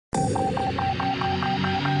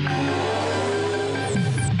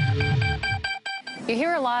You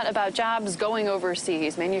hear a lot about jobs going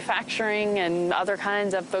overseas, manufacturing and other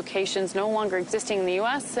kinds of vocations no longer existing in the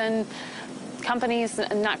U.S. and companies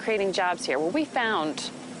not creating jobs here. Well, we found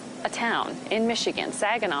a town in Michigan,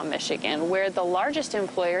 Saginaw, Michigan, where the largest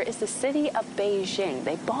employer is the city of Beijing.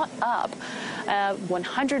 They bought up a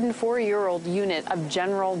 104-year-old unit of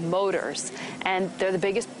General Motors, and they're the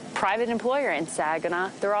biggest private employer in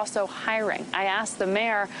Saginaw. They're also hiring. I asked the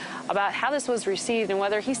mayor about how this was received and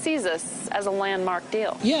whether he sees this as a landmark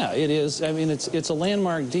deal. Yeah, it is. I mean, it's a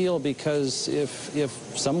landmark deal because if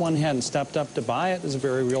someone hadn't stepped up to buy it, there's a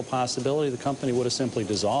very real possibility the company would have simply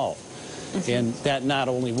dissolved. And that not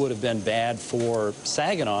only would have been bad for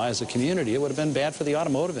Saginaw as a community, it would have been bad for the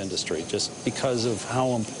automotive industry just because of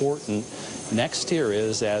how important Nexteer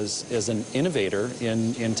is as an innovator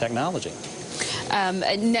in technology.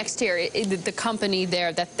 Nexteer, the company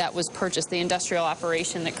there that was purchased, the industrial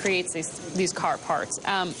operation that creates these car parts.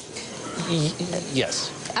 Yes.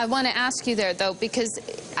 I want to ask you there, though, because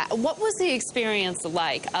what was the experience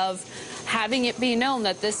like of having it be known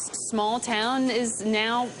that this small town is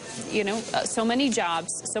now, you know, so many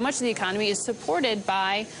jobs, so much of the economy is supported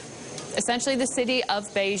by essentially the city of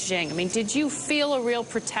Beijing? I mean, did you feel a real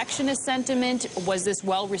protectionist sentiment? Was this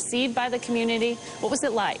well received by the community? What was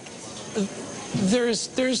it like?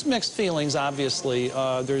 There's mixed feelings, obviously.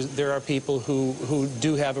 There are people who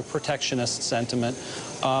do have a protectionist sentiment.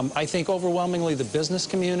 I think overwhelmingly the business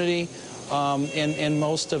community and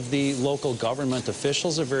most of the local government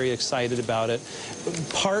officials are very excited about it,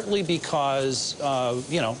 partly because,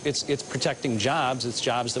 you know, it's protecting jobs. It's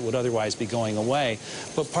jobs that would otherwise be going away,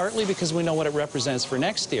 but partly because we know what it represents for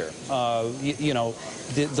next year. You know,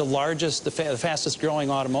 the largest, the fastest growing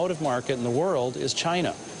automotive market in the world is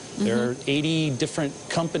China. There are 80 different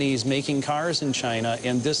companies making cars in China,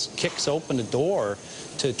 and this kicks open a door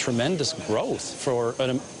to tremendous growth for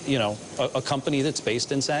a company that's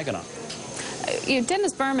based in Saginaw.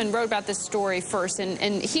 Dennis Berman wrote about this story first,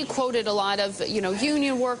 and he quoted a lot of, you know,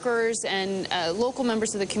 union workers and local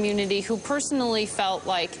members of the community who personally felt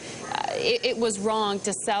like it was wrong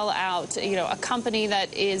to sell out, you know, a company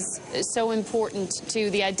that is so important to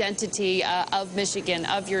the identity of Michigan,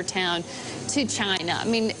 of your town, to China. I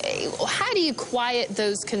mean, how do you quiet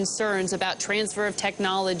those concerns about transfer of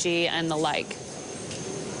technology and the like?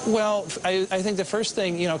 Well, I think the first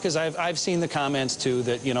thing, you know, because I've seen the comments too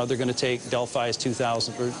that, you know, they're going to take Delphi's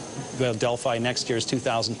 2,000, or well, Delphi next year's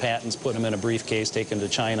 2,000 patents, put them in a briefcase, take them to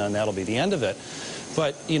China, and that'll be the end of it.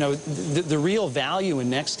 But, you know, the real value in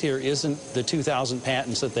Nexteer isn't the 2,000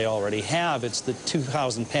 patents that they already have. It's the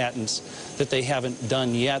 2,000 patents that they haven't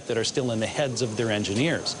done yet that are still in the heads of their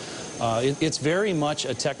engineers. It's very much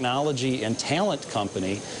a technology and talent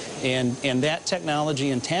company, and that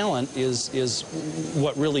technology and talent is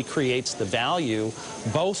what really creates the value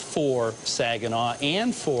both for Saginaw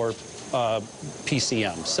and for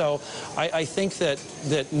PCM. So I think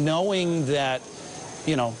that knowing that,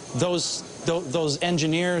 you know, those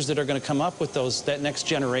engineers that are going to come up with that next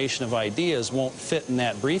generation of ideas won't fit in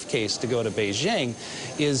that briefcase to go to Beijing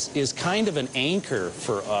is kind of an anchor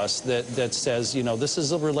for us that says, you know, this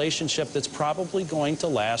is a relationship that's probably going to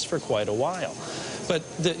last for quite a while. But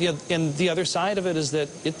and the other side of it is that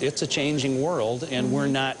it's a changing world, and we're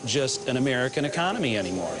not just an American economy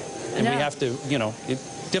anymore. And we have to, you know,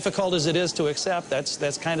 difficult as it is to accept,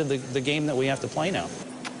 that's kind of the game that we have to play now.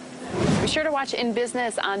 Be sure to watch In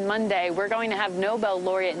Business on Monday. We're going to have Nobel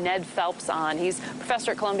laureate Ned Phelps on. He's a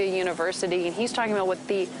professor at Columbia University, and he's talking about what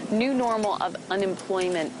the new normal of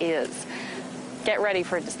unemployment is. Get ready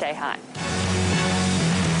for it to stay high.